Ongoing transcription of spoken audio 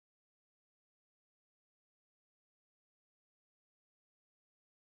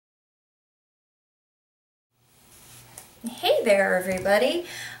Hey there, everybody.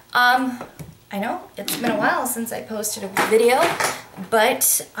 I know it's been a while since I posted a video,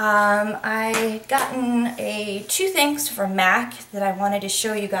 but I gotten two things from MAC that I wanted to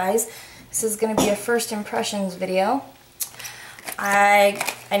show you guys. This is going to be a first impressions video. I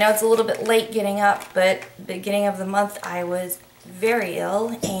know it's a little bit late getting up, but beginning of the month I was very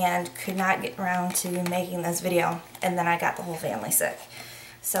ill and could not get around to making this video, and then I got the whole family sick.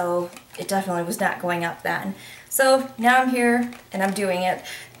 So it definitely was not going up then. So now I'm here and I'm doing it.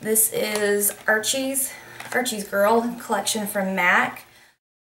 This is Archie's Girl collection from MAC.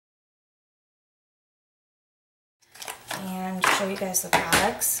 And show you guys the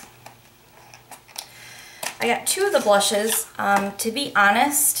products. I got two of the blushes. To be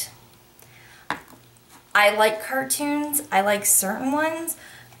honest, I like cartoons. I like certain ones,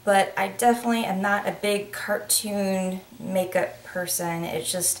 but I definitely am not a big cartoon makeup person.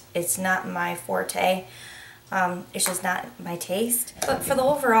 It's not my forte. It's just not my taste. But for the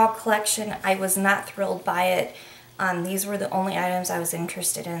overall collection, I was not thrilled by it. These were the only items I was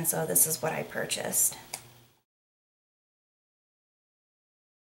interested in, so this is what I purchased.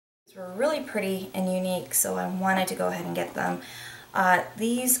 These were really pretty and unique, so I wanted to go ahead and get them.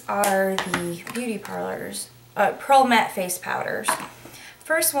 These are the Beauty Parlors Pearl Matte Face Powders.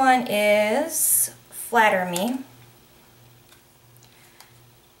 First one is Flatter Me.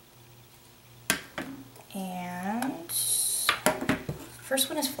 And first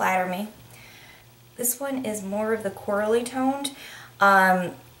one is Flatter Me. This one is more of the corally toned.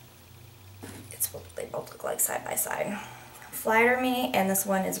 It's what they both look like side by side. Flatter Me, and this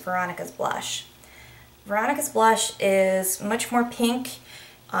one is Veronica's Blush. Veronica's Blush is much more pink,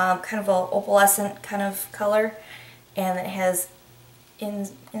 kind of a opalescent kind of color, and it has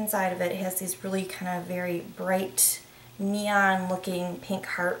inside of it, it has these really kind of very bright neon looking pink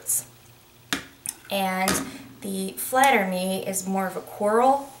hearts. And the Flatter Me is more of a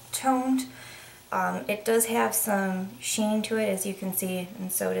coral toned. It does have some sheen to it, as you can see,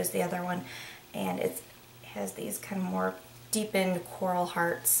 and so does the other one. And it has these kind of more deepened coral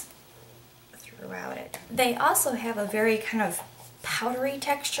hearts throughout it. They also have a very kind of powdery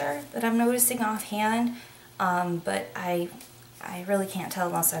texture that I'm noticing offhand, but I really can't tell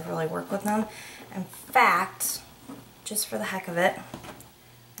unless I really work with them. In fact, just for the heck of it,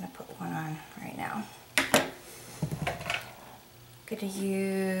 I'm going to put one on right now. I'm going to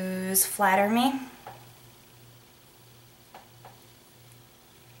use Flatter Me.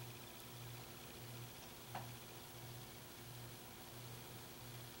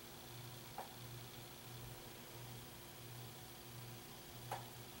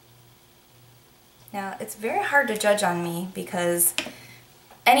 Now, it's very hard to judge on me because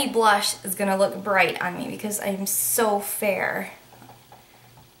any blush is going to look bright on me because I'm so fair.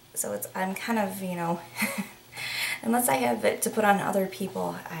 So I'm kind of, you know, unless I have it to put on other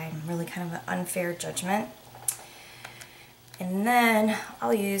people, I'm really kind of an unfair judgment. And then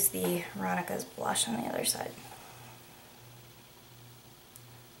I'll use the Veronica's blush on the other side.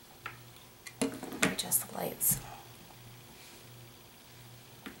 Adjust the lights.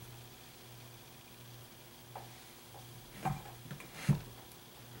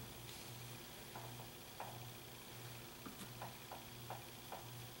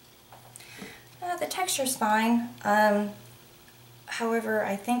 The texture's fine. However,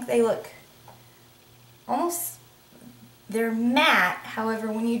 I think they look almost, they're matte.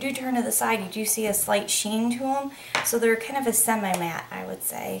 However, when you do turn to the side, you do see a slight sheen to them. So they're kind of a semi-matte, I would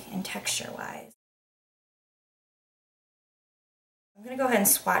say, in texture-wise. I'm going to go ahead and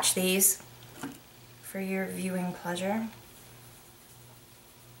swatch these for your viewing pleasure.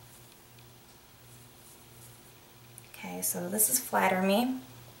 Okay, so this is Flatter Me.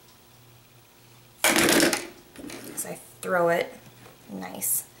 As I throw it,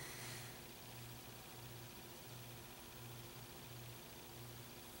 nice.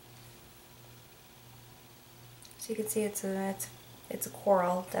 So you can see it's a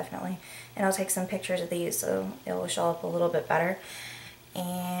coral, definitely. And I'll take some pictures of these so it will show up a little bit better.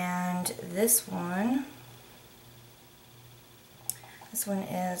 And this one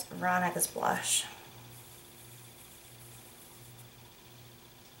is Veronica's Blush.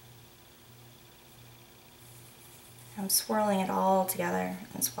 I'm swirling it all together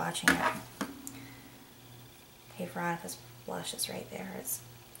and swatching it. Okay, Veronica's Blush is right there. It's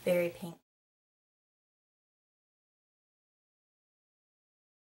very pink.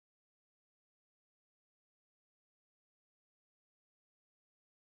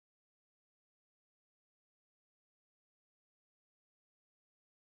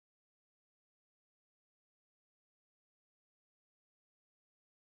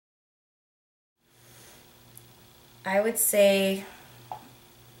 I would say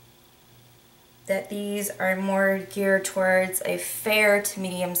that these are more geared towards a fair to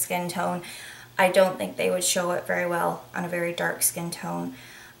medium skin tone. I don't think they would show it very well on a very dark skin tone,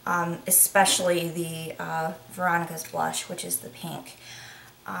 especially the Veronica's blush, which is the pink.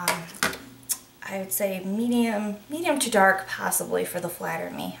 I would say medium to dark possibly for the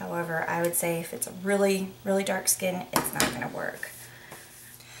Flatter Me. However, I would say if it's a really, really dark skin, it's not going to work.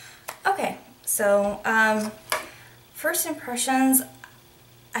 Okay, so first impressions,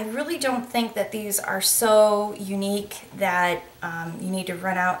 I really don't think that these are so unique that you need to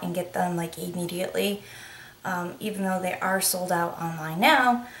run out and get them like immediately, even though they are sold out online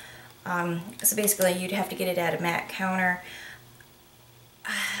now. So basically you'd have to get it at a MAC counter.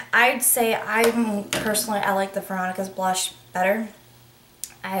 I'd say I like the Veronica's blush better.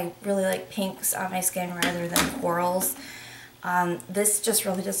 I really like pinks on my skin rather than corals. This just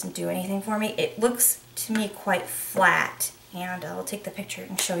really doesn't do anything for me. It looks to me quite flat, and I'll take the picture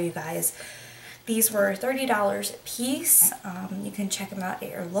and show you guys. These were $30 a piece. You can check them out at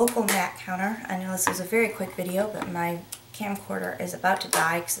your local MAC counter. I know this was a very quick video, but my camcorder is about to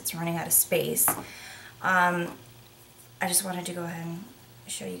die because it's running out of space. I just wanted to go ahead and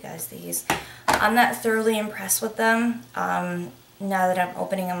show you guys these. I'm not thoroughly impressed with them. Now that I'm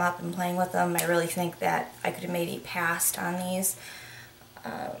opening them up and playing with them, I really think that I could have maybe passed on these.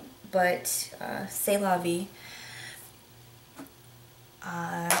 But c'est la vie.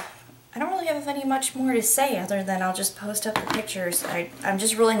 I don't really have any much more to say other than I'll just post up the pictures. I'm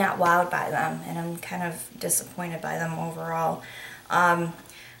just really not wowed by them, and I'm kind of disappointed by them overall.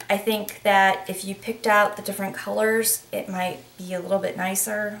 I think that if you picked out the different colors, it might be a little bit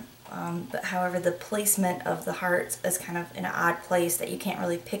nicer. But however, the placement of the hearts is kind of in an odd place that you can't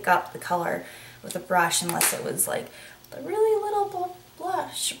really pick up the color with a brush unless it was like a really little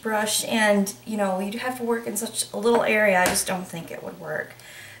blush brush, and you know, you'd have to work in such a little area. I just don't think it would work.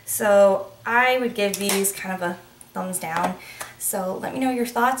 So I would give these kind of a thumbs down. So let me know your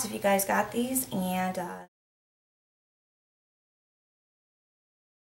thoughts if you guys got these, and